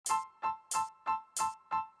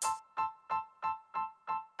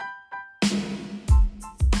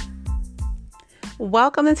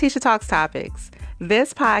Welcome to Tisha Talks Topics.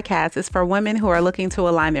 This podcast is for women who are looking to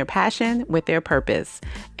align their passion with their purpose.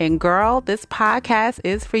 And girl, this podcast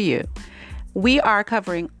is for you. We are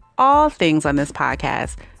covering all things on this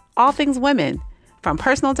podcast, all things women, from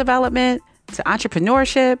personal development to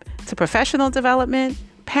entrepreneurship to professional development,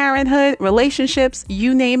 parenthood, relationships,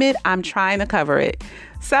 you name it, I'm trying to cover it.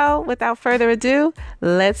 So without further ado,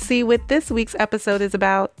 let's see what this week's episode is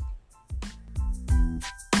about.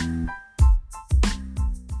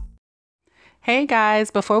 Hey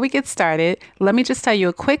guys, before we get started, let me just tell you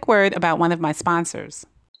a quick word about one of my sponsors.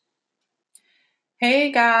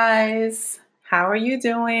 Hey guys, how are you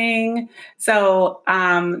doing? So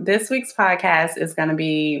this week's podcast is going to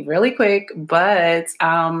be really quick, but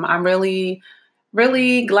I'm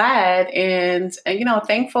really glad and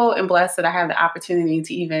thankful and blessed that I have the opportunity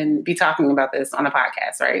to even be talking about this on a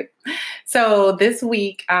podcast, right? So this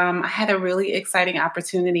week, I had a really exciting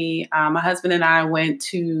opportunity. My husband and I went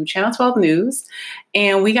to Channel 12 News,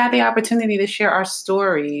 and we got the opportunity to share our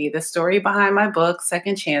story, the story behind my book,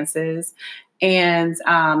 Second Chances, and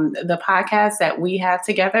the podcast that we have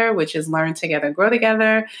together, which is Learn Together, Grow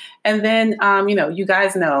Together. And then, you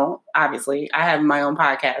guys know, obviously, I have my own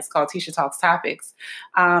podcast called Tisha Talks Topics.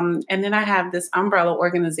 And then I have this umbrella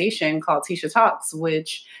organization called Tisha Talks,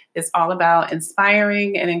 which is all about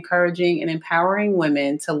inspiring and encouraging and empowering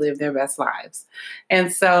women to live their best lives.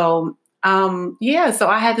 And so, so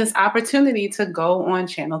I had this opportunity to go on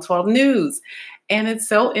Channel 12 News. And it's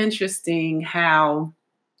so interesting how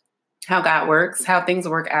God works, how things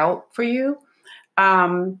work out for you.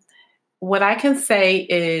 What I can say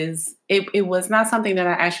is it was not something that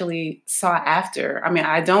I actually sought after. I mean,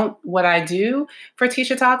 what I do for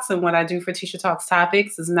Tisha Talks and what I do for Tisha Talks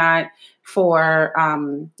Topics is not for,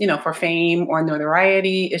 for fame or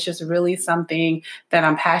notoriety. It's just really something that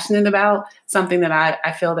I'm passionate about, something that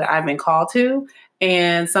I feel that I've been called to,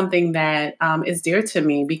 and something that is dear to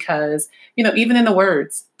me because, even in the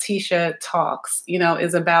words, Tisha Talks,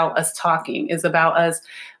 is about us talking, is about us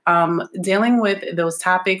dealing with those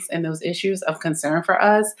topics and those issues of concern for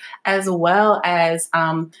us, as well as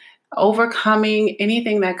overcoming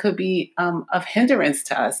anything that could be of hindrance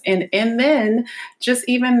to us. And then just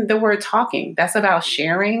even the word talking, that's about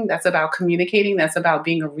sharing, that's about communicating, that's about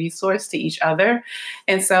being a resource to each other.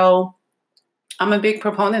 And so I'm a big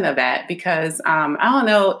proponent of that because I don't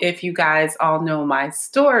know if you guys all know my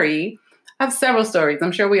story. I have several stories.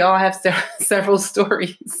 I'm sure we all have several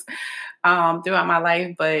stories throughout my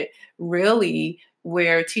life, but really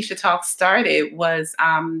where Tisha Talk started was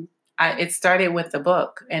it started with the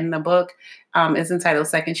book, and the book is entitled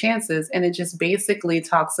Second Chances, and it just basically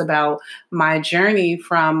talks about my journey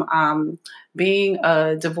from being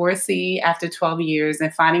a divorcee after 12 years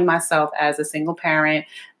and finding myself as a single parent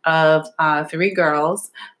of 3 girls,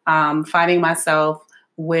 finding myself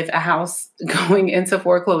with a house going into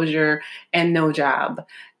foreclosure and no job.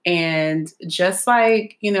 And just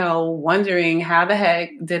wondering how the heck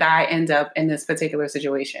did I end up in this particular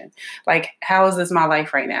situation? Like, how is this my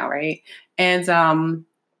life right now? Right. And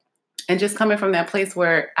just coming from that place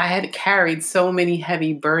where I had carried so many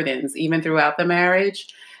heavy burdens, even throughout the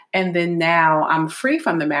marriage. And then now I'm free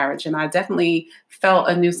from the marriage, and I definitely felt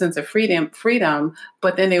a new sense of freedom,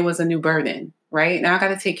 but then there was a new burden, right? Now I got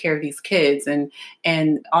to take care of these kids and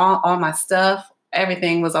all my stuff,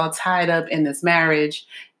 everything was all tied up in this marriage.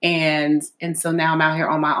 And so now I'm out here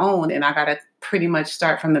on my own, and I got to pretty much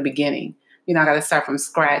start from the beginning. I got to start from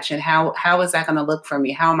scratch. And how is that going to look for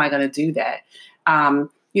me? How am I going to do that?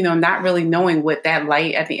 Not really knowing what that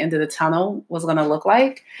light at the end of the tunnel was going to look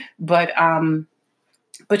like, but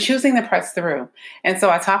choosing to press through. And so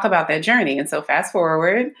I talk about that journey. And so fast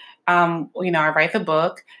forward, I write the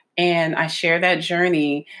book and I share that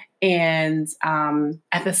journey. And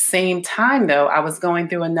at the same time, though, I was going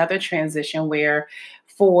through another transition where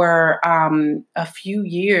for a few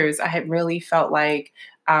years, I had really felt like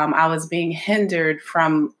I was being hindered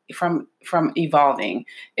from evolving,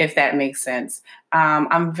 if that makes sense.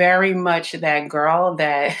 I'm very much that girl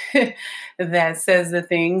that that says the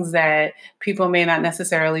things that people may not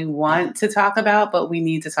necessarily want to talk about, but we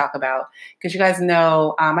need to talk about. Because you guys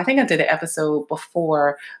know, I think I did an episode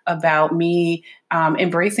before about me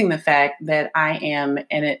embracing the fact that I am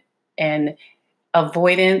an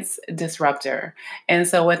avoidance disruptor. And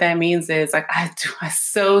so what that means is I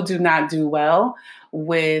so do not do well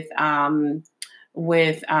with elephants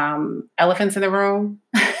in the room.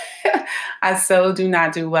 I so do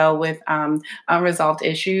not do well with unresolved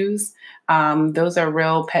issues. Those are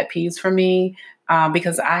real pet peeves for me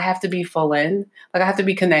because I have to be full in, I have to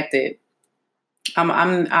be connected.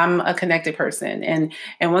 I'm a connected person, and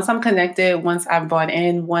once I'm connected, once I've bought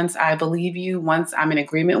in, once I believe you, once I'm in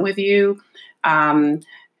agreement with you, um,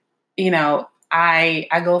 I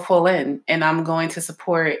go full in, and I'm going to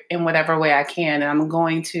support in whatever way I can. And I'm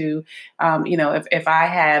going to, if I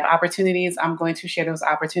have opportunities, I'm going to share those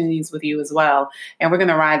opportunities with you as well. And we're going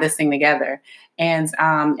to ride this thing together. And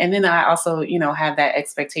then I also, have that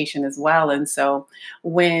expectation as well. And so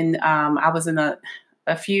when I was in a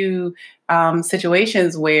few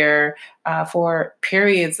situations where for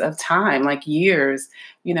periods of time, like years,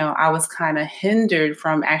 I was kind of hindered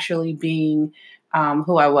from actually being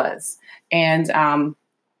who I was. And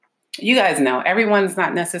you guys know everyone's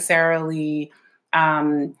not necessarily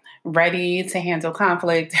um, ready to handle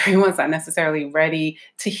conflict. Everyone's not necessarily ready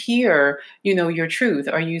to hear, your truth,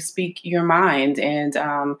 or you speak your mind. And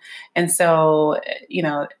so,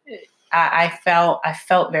 I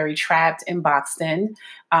felt very trapped and boxed in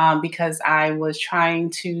because I was trying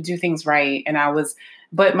to do things right,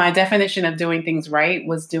 but my definition of doing things right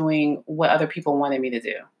was doing what other people wanted me to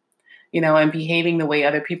do, and behaving the way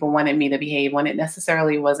other people wanted me to behave when it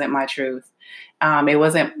necessarily wasn't my truth. It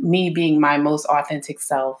wasn't me being my most authentic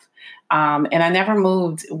self. And I never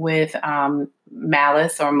moved with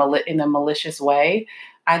malice or in a malicious way.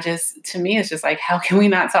 To me, it's just like, how can we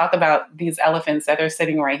not talk about these elephants that are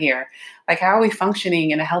sitting right here? Like, how are we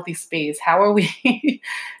functioning in a healthy space? How are we,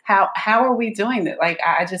 how are we doing that? Like,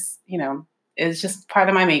 I just, it's just part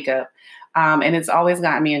of my makeup. And it's always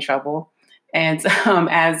gotten me in trouble. And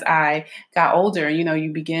as I got older,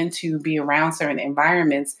 you begin to be around certain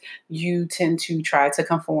environments, you tend to try to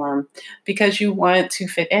conform because you want to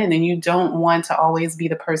fit in and you don't want to always be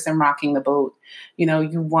the person rocking the boat.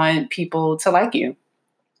 You want people to like you.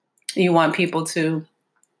 You want people to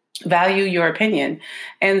value your opinion.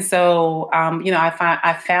 And so,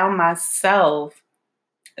 I found myself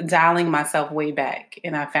dialing myself way back,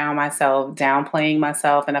 and I found myself downplaying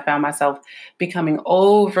myself, and I found myself becoming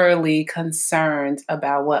overly concerned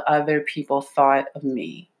about what other people thought of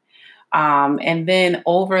me, and then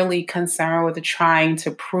overly concerned with trying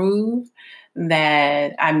to prove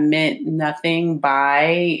that I meant nothing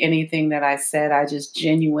by anything that I said. I just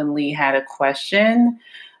genuinely had a question.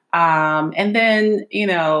 And then,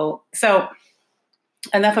 so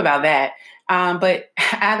enough about that. But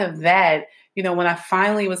out of that, when I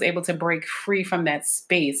finally was able to break free from that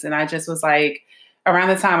space, and I just was like, around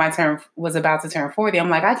the time was about to turn 40, I'm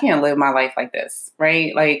like, I can't live my life like this,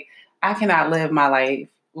 right? Like, I cannot live my life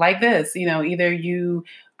like this. Either you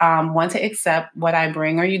want to accept what I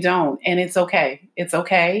bring or you don't. And it's okay. It's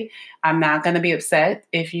okay. I'm not going to be upset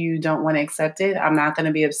if you don't want to accept it. I'm not going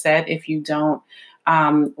to be upset if you don't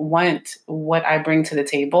want what I bring to the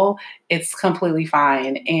table. It's completely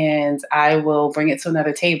fine. And I will bring it to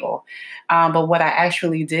another table. But what I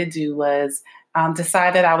actually did do was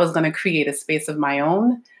decide that I was going to create a space of my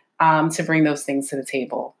own to bring those things to the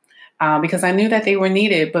table. Because I knew that they were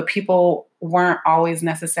needed, but people weren't always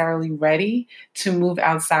necessarily ready to move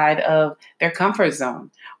outside of their comfort zone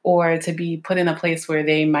or to be put in a place where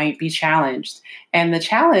they might be challenged. And the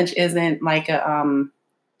challenge isn't like a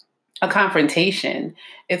confrontation.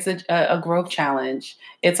 It's a growth challenge.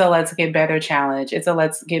 It's a let's get better challenge. It's a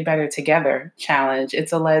let's get better together challenge.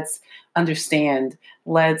 It's a let's understand.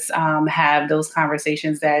 Let's have those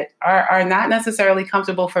conversations that are not necessarily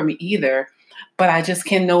comfortable for me either, but I just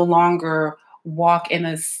can no longer walk in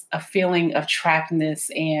a feeling of trappedness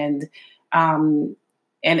um,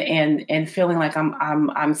 and feeling like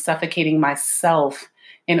I'm suffocating myself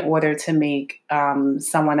in order to make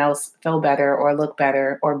someone else feel better or look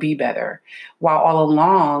better or be better, while all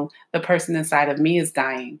along the person inside of me is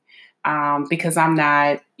dying because I'm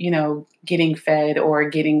not, getting fed or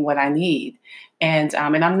getting what I need, and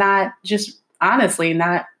I'm not, just honestly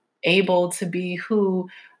not able to be who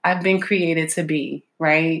I've been created to be,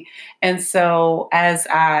 right? And so as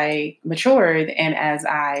I matured and as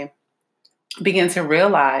I begin to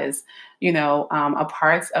realize,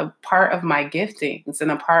 a part of my giftings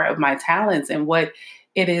and a part of my talents and what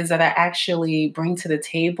it is that I actually bring to the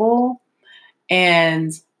table,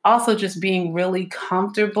 and also just being really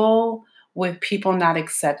comfortable with people not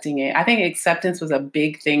accepting it. I think acceptance was a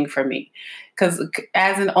big thing for me because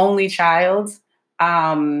as an only child,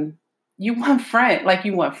 um, you want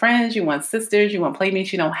friends, you want sisters, you want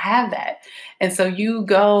playmates. You don't have that, and so you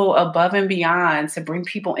go above and beyond to bring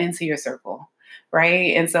people into your circle,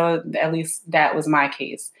 right? And so at least that was my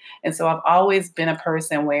case. And so I've always been a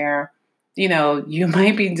person where you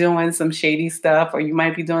might be doing some shady stuff or you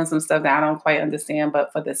might be doing some stuff that I don't quite understand,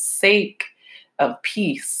 but for the sake of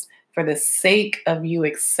peace, for the sake of you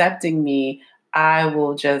accepting me, I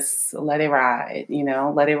will just let it ride,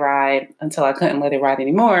 let it ride until I couldn't let it ride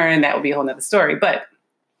anymore. And that would be a whole nother story. But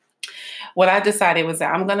what I decided was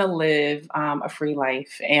that I'm going to live a free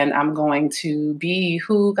life, and I'm going to be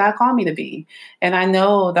who God called me to be. And I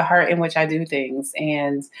know the heart in which I do things.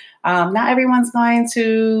 And not everyone's going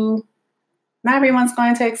to not everyone's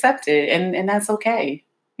going to accept it, and that's okay.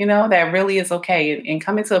 That really is okay. And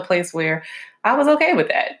coming to a place where I was okay with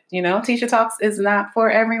that. Teacher Talks is not for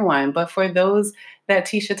everyone, but for those that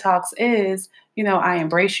Teacher Talks is, I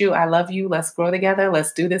embrace you. I love you. Let's grow together.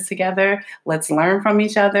 Let's do this together. Let's learn from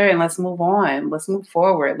each other and let's move on. Let's move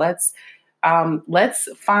forward. Let's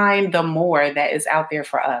find the more that is out there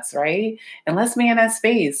for us, right? And let's be in that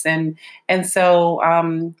space. And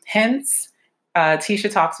so hence Teacher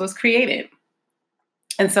Talks was created.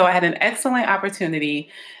 And so I had an excellent opportunity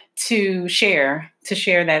to share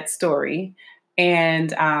that story, and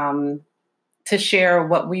to share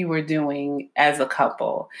what we were doing as a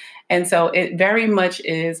couple. And so it very much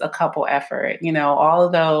is a couple effort.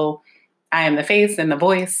 Although I am the face and the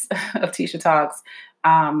voice of Teacher Talks,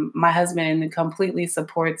 my husband completely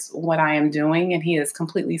supports what I am doing, and he is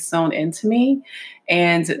completely sewn into me.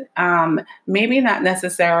 And maybe not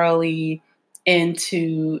necessarily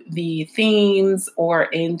into the themes or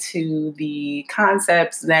into the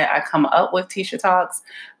concepts that I come up with Teacher Talks,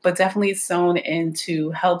 but definitely sewn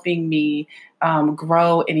into helping me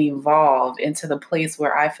grow and evolve into the place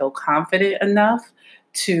where I feel confident enough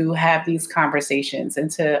to have these conversations,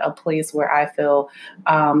 into a place where I feel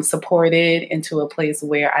supported, into a place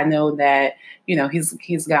where I know that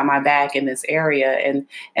he's got my back in this area.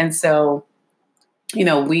 And so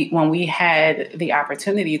when we had the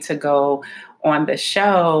opportunity to go on the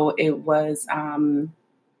show,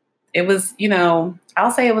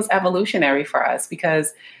 I'll say it was evolutionary for us,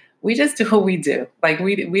 because we just do what we do. Like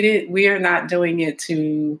we are not doing it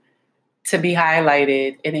to be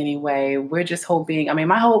highlighted in any way. We're just hoping. I mean,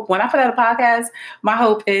 my hope when I put out a podcast, my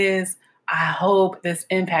hope is I hope this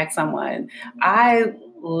impacts someone. I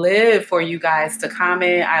live for you guys to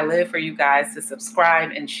comment. I live for you guys to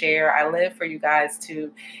subscribe and share. I live for you guys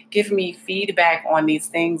to give me feedback on these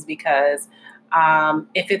things, because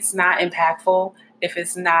if it's not impactful, if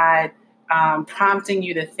it's not prompting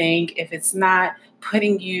you to think, if it's not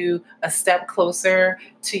putting you a step closer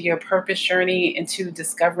to your purpose journey and to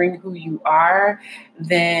discovering who you are,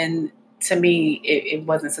 then to me, it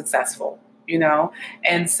wasn't successful.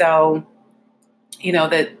 And so,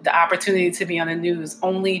 the opportunity to be on the news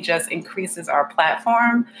only just increases our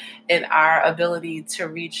platform and our ability to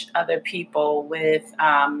reach other people with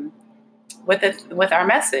our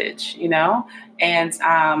message. And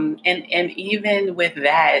even with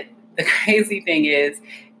that, the crazy thing is,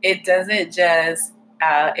 it doesn't just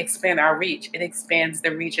expand our reach; it expands the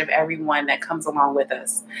reach of everyone that comes along with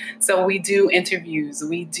us. So we do interviews,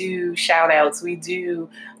 we do shout outs, we do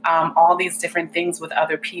all these different things with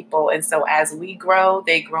other people. And so as we grow,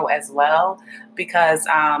 they grow as well, because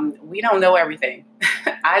we don't know everything.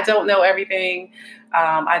 I don't know everything.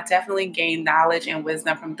 I definitely gain knowledge and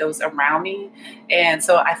wisdom from those around me. And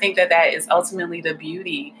so I think that is ultimately the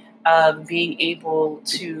beauty of being able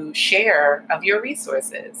to share of your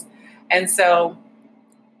resources. And so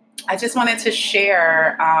I just wanted to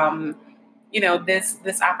share,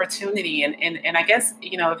 this opportunity. And I guess,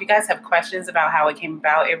 if you guys have questions about how it came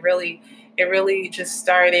about, it really just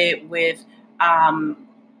started with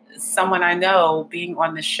someone I know being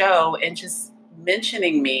on the show and just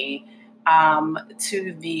mentioning me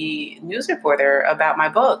to the news reporter about my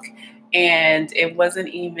book. And it wasn't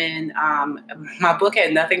even, my book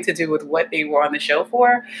had nothing to do with what they were on the show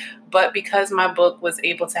for, but because my book was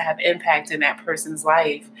able to have impact in that person's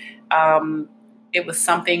life, it was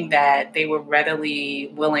something that they were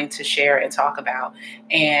readily willing to share and talk about.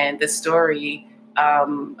 And the story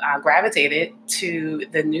gravitated to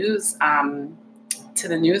the news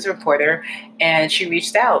reporter, and she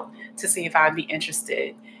reached out to see if I'd be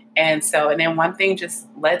interested. And then one thing just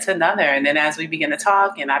led to another. And then as we began to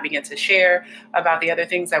talk and I began to share about the other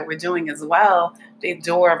things that we're doing as well, the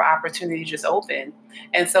door of opportunity just opened.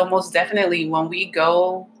 And so most definitely when we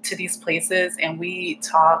go to these places and we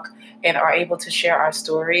talk and are able to share our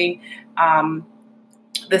story,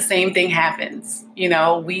 the same thing happens.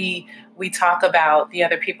 We talk about the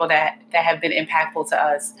other people that have been impactful to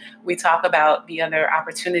us. We talk about the other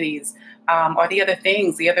opportunities, or the other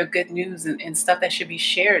things, the other good news and stuff that should be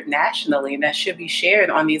shared nationally and that should be shared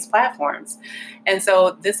on these platforms. And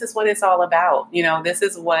so this is what it's all about. This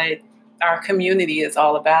is what our community is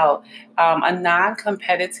all about. A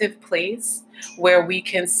non-competitive place where we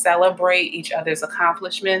can celebrate each other's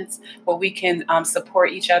accomplishments, where we can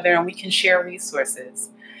support each other and we can share resources.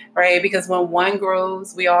 right? Because when one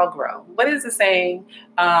grows, we all grow. What is the saying?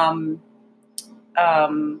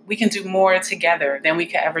 We can do more together than we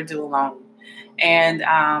could ever do alone. And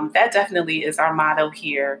that definitely is our motto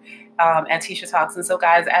here at Tisha Talks. And so,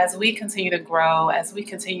 guys, as we continue to grow, as we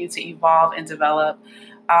continue to evolve and develop,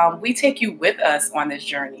 we take you with us on this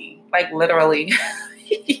journey, like literally.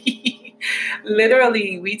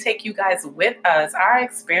 Literally, we take you guys with us. Our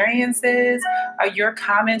experiences, your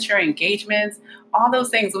comments, your engagements, all those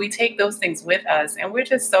things, we take those things with us. And we're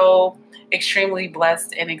just so extremely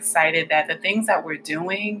blessed and excited that the things that we're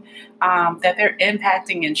doing, that they're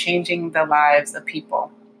impacting and changing the lives of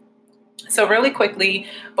people. So really quickly,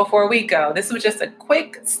 before we go, this was just a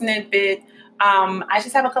quick snippet. I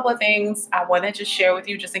just have a couple of things I want to just share with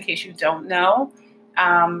you just in case you don't know.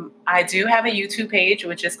 I do have a YouTube page,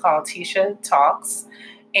 which is called Tisha Talks.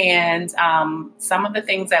 And some of the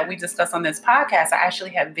things that we discuss on this podcast, I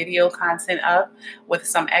actually have video content up with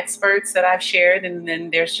some experts that I've shared. And then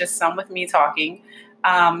there's just some with me talking.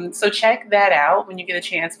 So check that out when you get a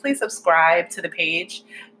chance. Please subscribe to the page.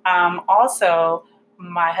 Also,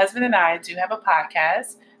 my husband and I do have a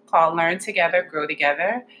podcast called Learn Together, Grow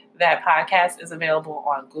Together. That podcast is available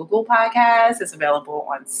on Google Podcasts. It's available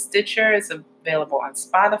on Stitcher. It's available on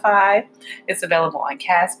Spotify. It's available on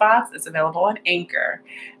Castbox. It's available on Anchor,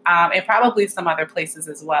 and probably some other places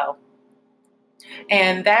as well.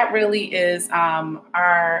 And that really is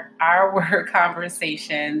our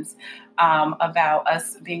conversations about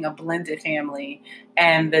us being a blended family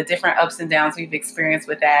and the different ups and downs we've experienced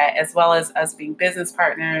with that, as well as us being business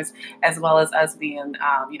partners, as well as us being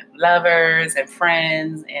lovers and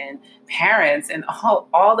friends and parents and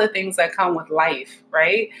all the things that come with life,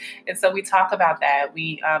 right? And so we talk about that.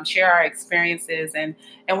 We share our experiences, and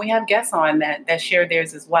we have guests on that share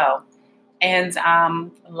theirs as well. And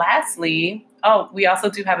lastly, we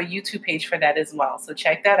also do have a YouTube page for that as well. So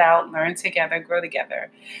check that out. Learn together, grow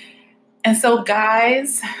together. And so,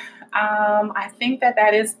 guys, I think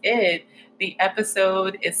that is it. The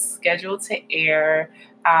episode is scheduled to air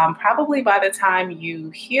probably by the time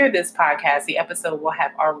you hear this podcast. The episode will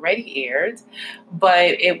have already aired,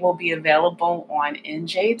 but it will be available on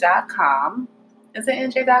NJ.com. Is it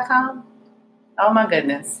NJ.com? Oh my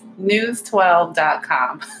goodness.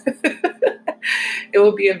 News12.com. It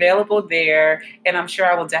will be available there. And I'm sure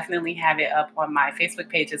I will definitely have it up on my Facebook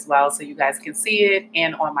page as well, so you guys can see it,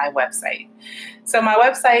 and on my website. So my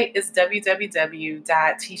website is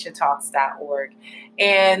www.tishatalks.org.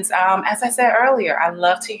 And as I said earlier, I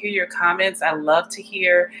love to hear your comments. I love to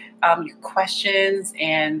hear your questions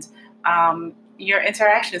and your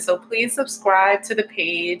interaction. So please subscribe to the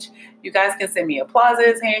page. You guys can send me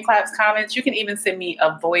applauses, hand claps, comments. You can even send me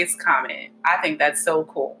a voice comment. I think that's so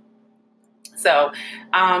cool. So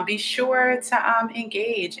be sure to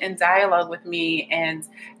engage and dialogue with me, and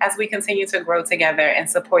as we continue to grow together and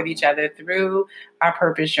support each other through our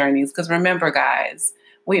purpose journeys. Because remember, guys,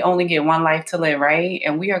 we only get one life to live, right?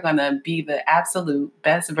 And we are going to be the absolute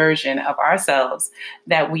best version of ourselves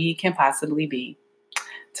that we can possibly be.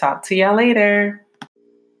 Talk to y'all later.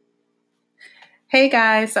 Hey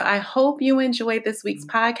guys, so I hope you enjoyed this week's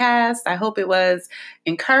podcast. I hope it was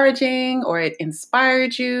encouraging, or it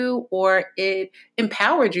inspired you, or it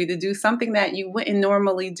empowered you to do something that you wouldn't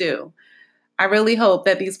normally do. I really hope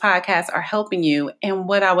that these podcasts are helping you. And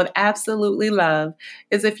what I would absolutely love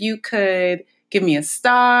is if you could give me a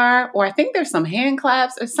star, or I think there's some hand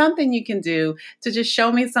claps or something you can do to just show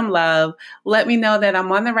me some love. Let me know that I'm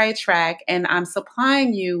on the right track and I'm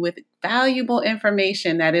supplying you with valuable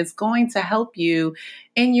information that is going to help you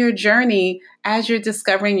in your journey as you're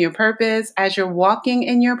discovering your purpose, as you're walking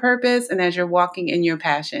in your purpose, and as you're walking in your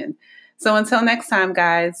passion. So until next time,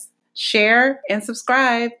 guys, share and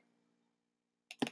subscribe.